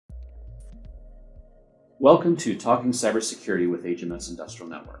Welcome to Talking Cybersecurity with HMS Industrial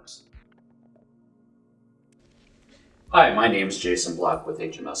Networks. Hi, my name is Jason Block with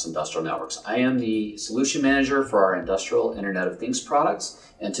HMS Industrial Networks. I am the Solution Manager for our Industrial Internet of Things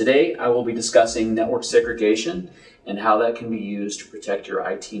products, and today I will be discussing network segregation and how that can be used to protect your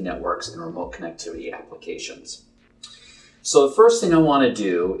IT networks and remote connectivity applications. So the first thing I want to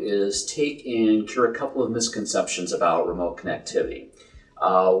do is take and cure a couple of misconceptions about remote connectivity.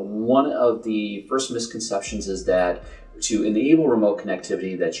 One of the first misconceptions is that to enable remote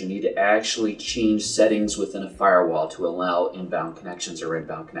connectivity that you need to actually change settings within a firewall to allow inbound connections or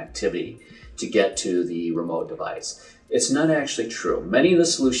inbound connectivity to get to the remote device. It's not actually true. Many of the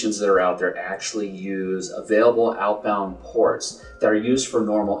solutions that are out there actually use available outbound ports that are used for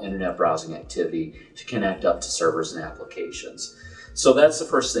normal internet browsing activity to connect up to servers and applications. So that's the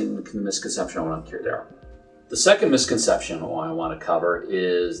first thing, the misconception I want to cure there. The second misconception I want to cover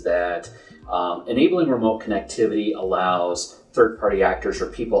is that enabling remote connectivity allows third-party actors or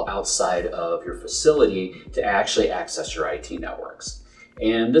people outside of your facility to actually access your IT networks.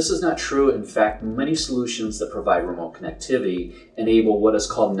 And this is not true. In fact, many solutions that provide remote connectivity enable what is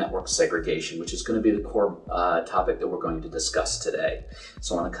called network segregation, which is going to be the core topic that we're going to discuss today.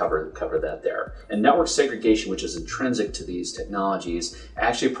 So I want to cover that there. And network segregation, which is intrinsic to these technologies,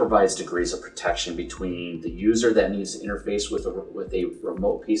 actually provides degrees of protection between the user that needs to interface with a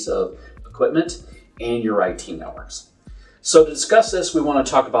remote piece of equipment and your IT networks. So to discuss this, we want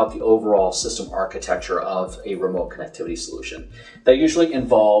to talk about the overall system architecture of a remote connectivity solution. That usually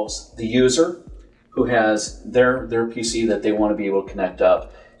involves the user who has their PC that they want to be able to connect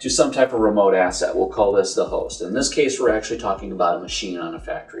up to some type of remote asset. We'll call this the host. In this case, we're actually talking about a machine on a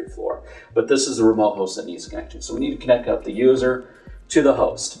factory floor, but this is the remote host that needs connection. So we need to connect up the user to the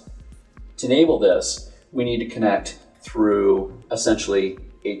host. To enable this, we need to connect through essentially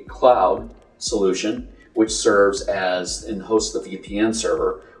a cloud solution, which serves as, and hosts the VPN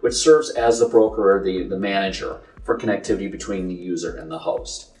server, which serves as the broker or the manager for connectivity between the user and the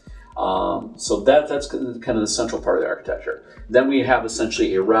host. So that's kind of the central part of the architecture. Then we have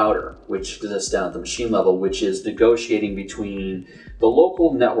essentially a router, which exists down at the machine level, which is negotiating between the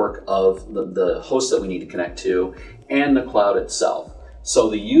local network of the host that we need to connect to and the cloud itself. So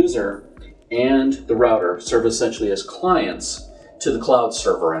the user and the router serve essentially as clients to the cloud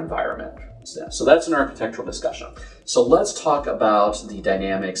server environment. So that's an architectural discussion. So let's talk about the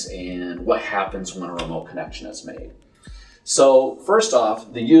dynamics and what happens when a remote connection is made. So first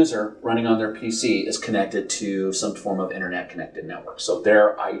off, the user running on their PC is connected to some form of internet connected network, so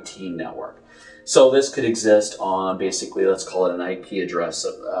their IT network. So this could exist on basically, let's call it an IP address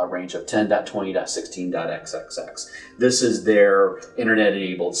range of 10.20.16.xxx. This is their internet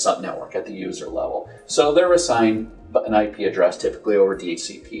enabled subnetwork at the user level. So they're assigned an IP address typically over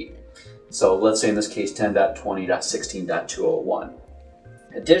DHCP. So let's say in this case 10.20.16.201.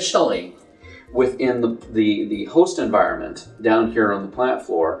 Additionally, within the host environment down here on the plant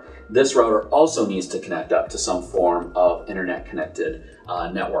floor, this router also needs to connect up to some form of internet connected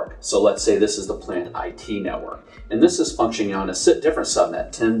network. So let's say this is the plant IT network, and this is functioning on a different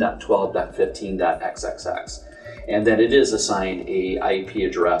subnet, 10.12.15.xxx. And then it is assigned a IP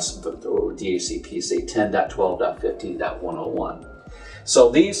address or DHCP, say 10.12.15.101.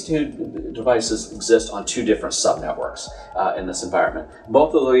 So these two devices exist on two different subnetworks in this environment.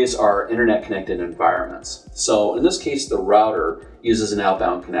 Both of these are internet connected environments. So in this case, the router uses an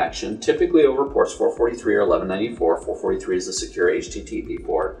outbound connection, typically over ports 443 or 1194. 443 is the secure HTTP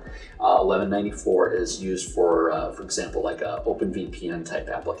port. 1194 is used for example, like OpenVPN type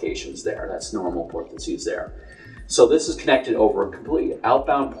applications there. That's the normal port that's used there. So this is connected over complete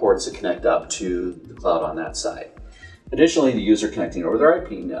outbound ports that connect up to the cloud on that side. Additionally, the user connecting over their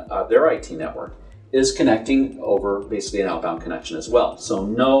IT network is connecting over basically an outbound connection as well. So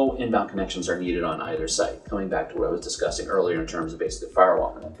no inbound connections are needed on either side, coming back to what I was discussing earlier in terms of basically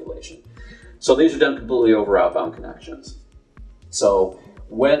firewall manipulation. So these are done completely over outbound connections. So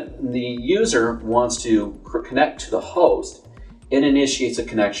when the user wants to connect to the host, it initiates a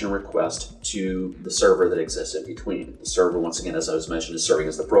connection request to the server that exists in between. The server, once again, as I was mentioning, is serving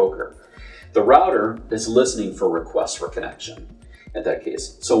as the broker. The router is listening for requests for connection at that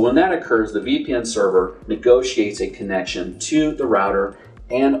case. So when that occurs, the VPN server negotiates a connection to the router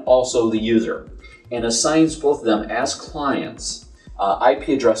and also the user and assigns both of them as clients IP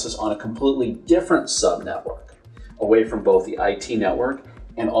addresses on a completely different subnetwork away from both the IT network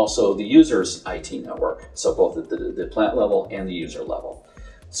and also the user's IT network. So both at the plant level and the user level.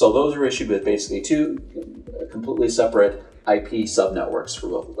 So those are issued with basically two completely separate IP subnetworks for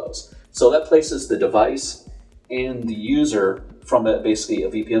both of those. So that places the device and the user from basically a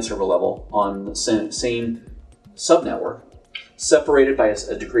VPN server level on the same subnetwork, separated by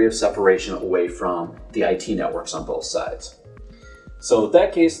a degree of separation away from the IT networks on both sides. So in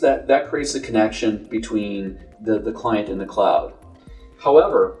that case, that creates a connection between the client and the cloud.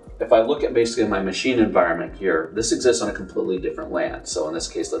 However, if I look at basically my machine environment here, this exists on a completely different LAN. So in this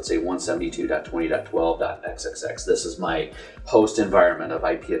case, let's say 172.20.12.xxx. This is my host environment of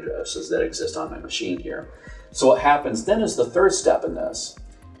IP addresses that exist on my machine here. So what happens then is the third step in this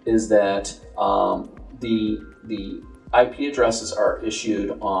is that the IP addresses are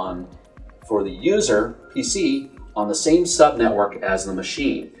issued for the user PC on the same subnetwork as the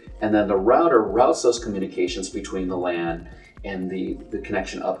machine. And then the router routes those communications between the LAN and the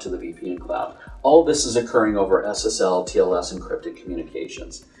connection up to the VPN cloud. All this is occurring over SSL, TLS encrypted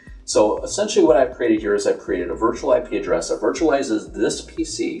communications. So essentially what I've created here is I've created a virtual IP address that virtualizes this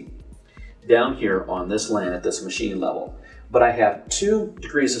PC down here on this LAN at this machine level. But I have 2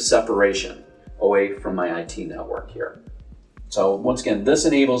 degrees of separation away from my IT network here. So once again, this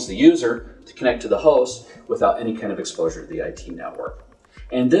enables the user to connect to the host without any kind of exposure to the IT network.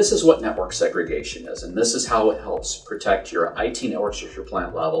 And this is what network segregation is, and this is how it helps protect your IT networks at your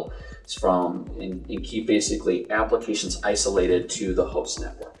plant level and keep basically applications isolated to the host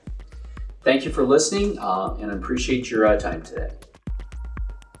network. Thank you for listening, and I appreciate your time today.